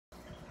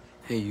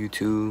Hey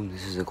YouTube,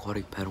 this is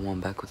Aquatic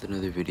Padawan back with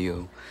another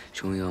video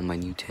showing you all my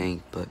new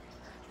tank, but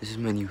this is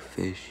my new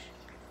fish,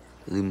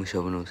 the Lima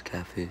Shovelnose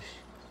catfish.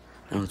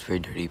 I know it's very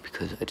dirty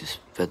because I just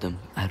fed them.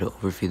 I had to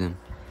overfeed them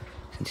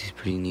since he's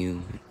pretty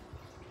new,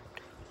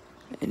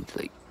 and it's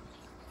like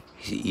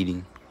he's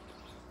eating.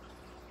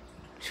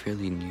 He's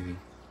fairly new,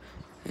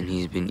 and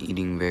he's been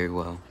eating very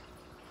well.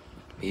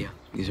 But yeah,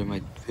 these are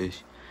my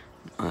fish: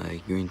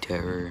 Green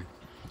Terror,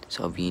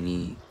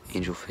 Salvini,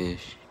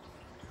 Angelfish,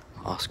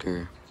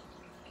 Oscar,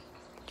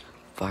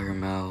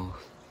 Firemouth,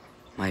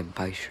 my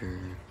Bisher,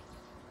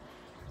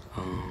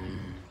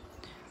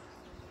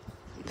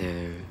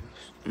 there's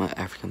my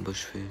African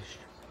bushfish,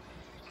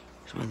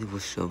 there's my Lima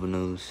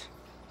Shovelnose.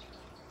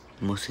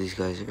 Most of these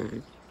guys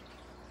are,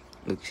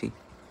 look, see,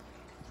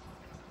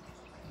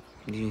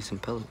 eating some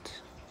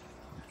pellets.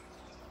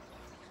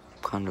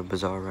 Kind of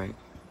bizarre, right?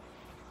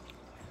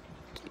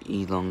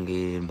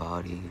 Elongated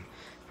body,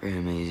 very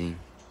amazing.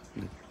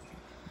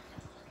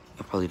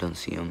 I probably don't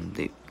see him.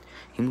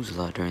 He moves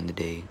a lot during the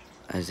day,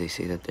 as they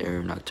say that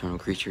they're nocturnal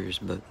creatures,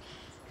 but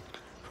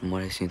from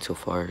what I've seen so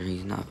far,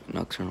 he's not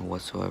nocturnal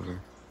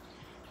whatsoever.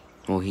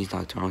 Well, he's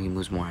nocturnal, he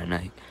moves more at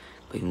night,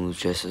 but he moves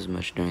just as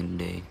much during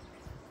the day.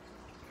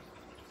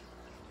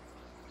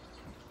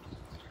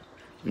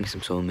 It makes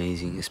him so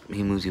amazing.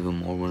 He moves even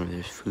more when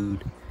there's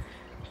food.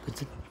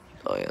 But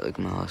oh yeah, look at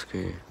my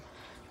Oscar,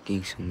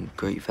 getting some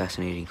great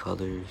fascinating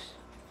colors.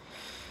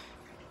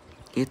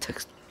 He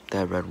attacks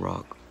that red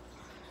rock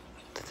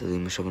that the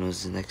Lima Shovelnose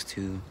is next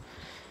to.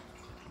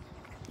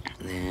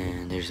 And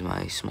then there's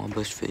my small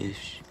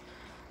bushfish,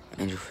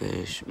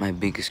 angelfish, my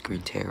biggest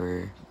green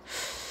terror,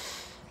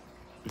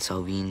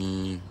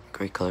 Salvini,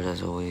 great colors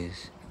as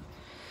always,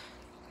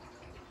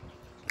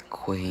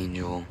 koi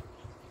angel.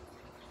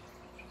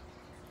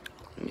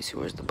 Let me see,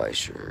 where's the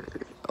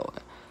Bisher? Oh,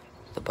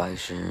 the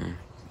Bisher.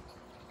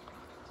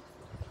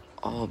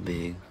 All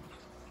big,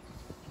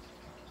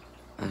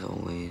 as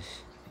always.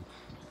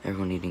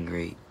 Everyone eating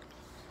great.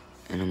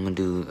 And I'm gonna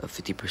do a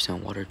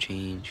 50% water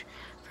change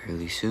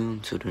fairly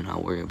soon, so do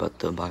not worry about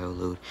the bio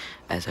load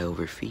as I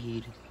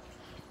overfeed.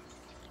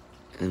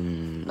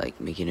 And like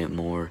making it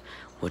more,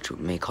 which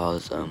may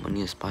cause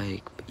money to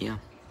spike, but yeah.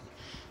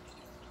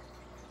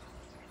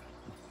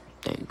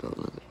 There you go,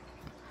 look.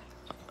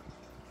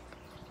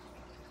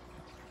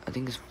 I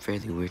think it's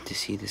fairly weird to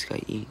see this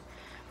guy eat.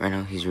 Right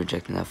now he's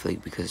rejecting that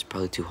flake because it's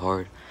probably too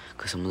hard,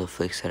 because some of the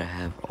flakes that I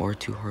have are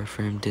too hard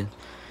for him to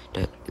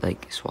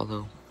like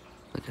swallow.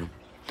 Look at him.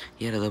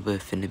 He had a little bit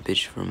of finna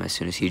bitch from as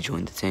soon as he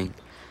joined the tank,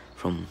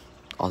 from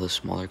all the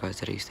smaller guys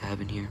that I used to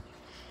have in here.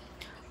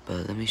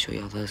 But let me show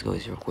y'all those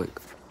guys real quick.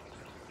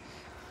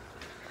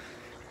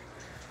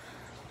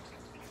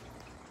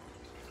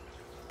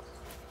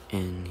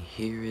 And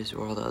here is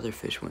where all the other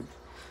fish went.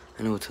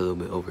 I know it's a little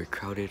bit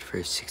overcrowded for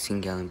a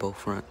 16-gallon boat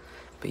front,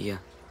 but yeah,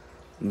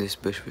 this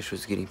bushfish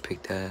was getting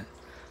picked at.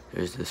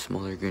 There's the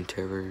smaller green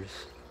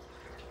terrors.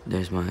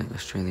 There's my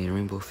Australian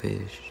rainbow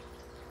fish.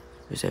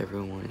 There's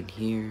everyone in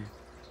here.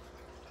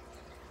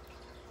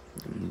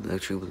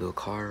 Electric blue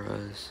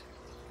caras.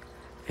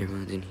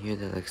 Everyone's in here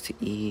that likes to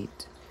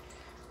eat.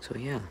 So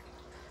yeah,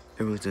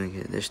 everyone's doing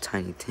it. There's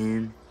Tiny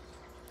Tim.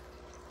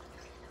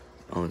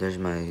 Oh, there's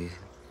my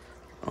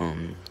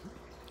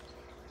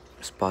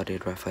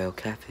spotted Raphael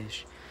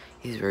catfish.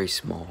 He's very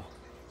small.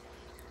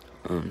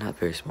 Not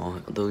very small.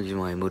 The reason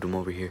why I moved him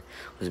over here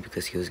was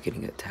because he was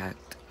getting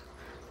attacked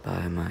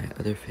by my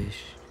other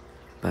fish,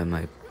 by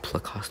my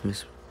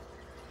Placosmus.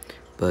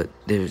 But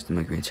there's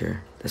my green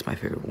terror. That's my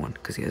favorite one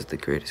because he has the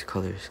greatest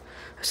colors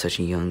at such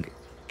a young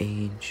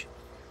age.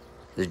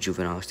 The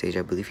juvenile stage,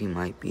 I believe he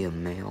might be a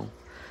male,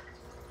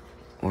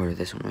 or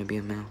this one might be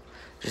a male.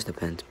 Just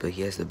depends. But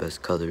he has the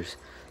best colors.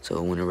 So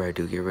whenever I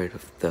do get rid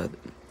of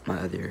my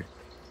other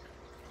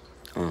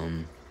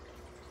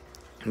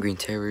green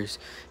terrors,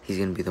 he's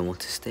gonna be the one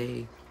to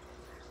stay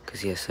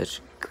because he has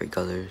such great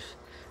colors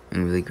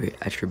and really great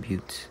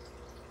attributes,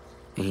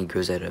 and he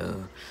grows at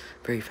a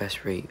very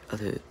fast rate,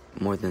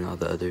 more than all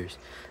the others.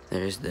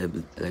 There's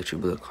the electric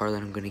blue car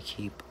that I'm gonna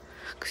keep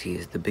because he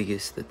is the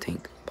biggest, the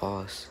tank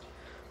boss.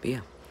 But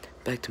yeah,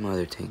 back to my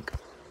other tank.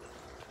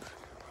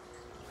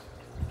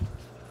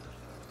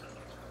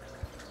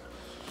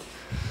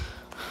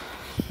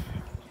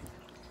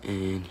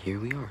 And here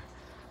we are.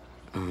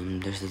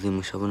 There's the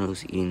Lima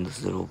Shovelnose eating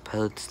those little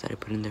pellets that I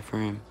put in there for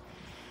him.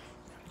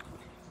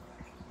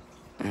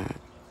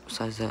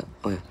 Besides that,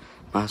 oh yeah,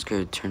 my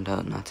Oscar turned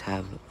out not to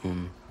have,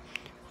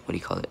 what do you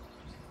call it,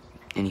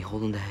 any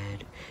hole in the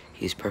head.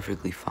 He's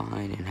perfectly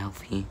fine and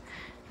healthy.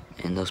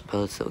 And those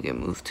pellets, they'll get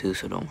moved too,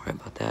 so don't worry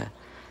about that.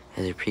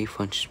 Has a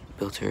pre-funch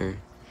filter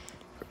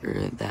or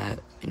that,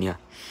 and yeah.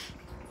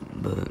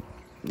 But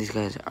these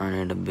guys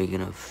aren't big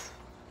enough.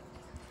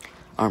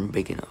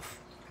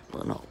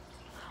 Well, no.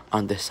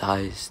 Aren't the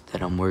size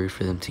that I'm worried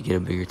for them to get a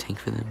bigger tank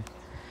for them.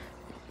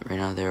 Right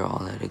now they're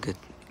all at a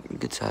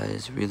good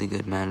size, really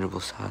good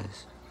manageable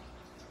size.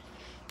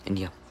 And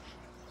yeah,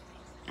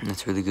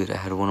 that's really good. I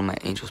had one of my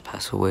angels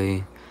pass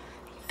away,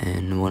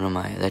 and one of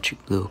my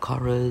electric blue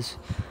caras,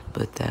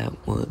 but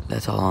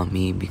that's all on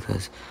me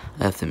because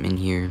I left them in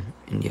here,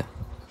 and yeah.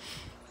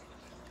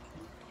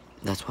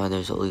 That's why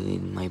there's only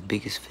my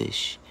biggest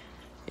fish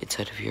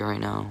inside of here right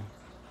now,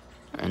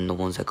 and the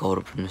ones that go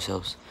up from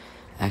themselves.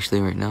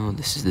 Actually, right now,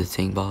 this is the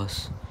tank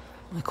boss.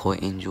 My koi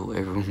angel,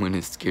 everyone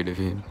is scared of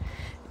him.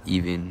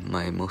 Even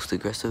my most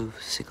aggressive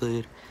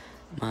cichlid,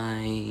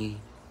 my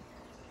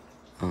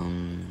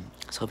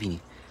Salvini.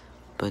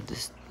 But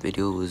this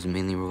video was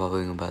mainly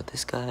revolving about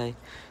this guy,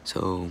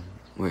 so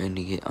we're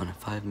ending it on a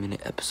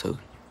 5-minute episode,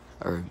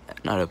 or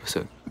not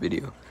episode,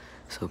 video.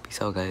 So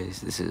peace out, guys.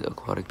 This is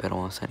Aquatic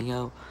Padawan signing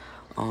out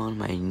on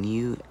my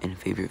new and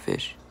favorite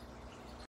fish.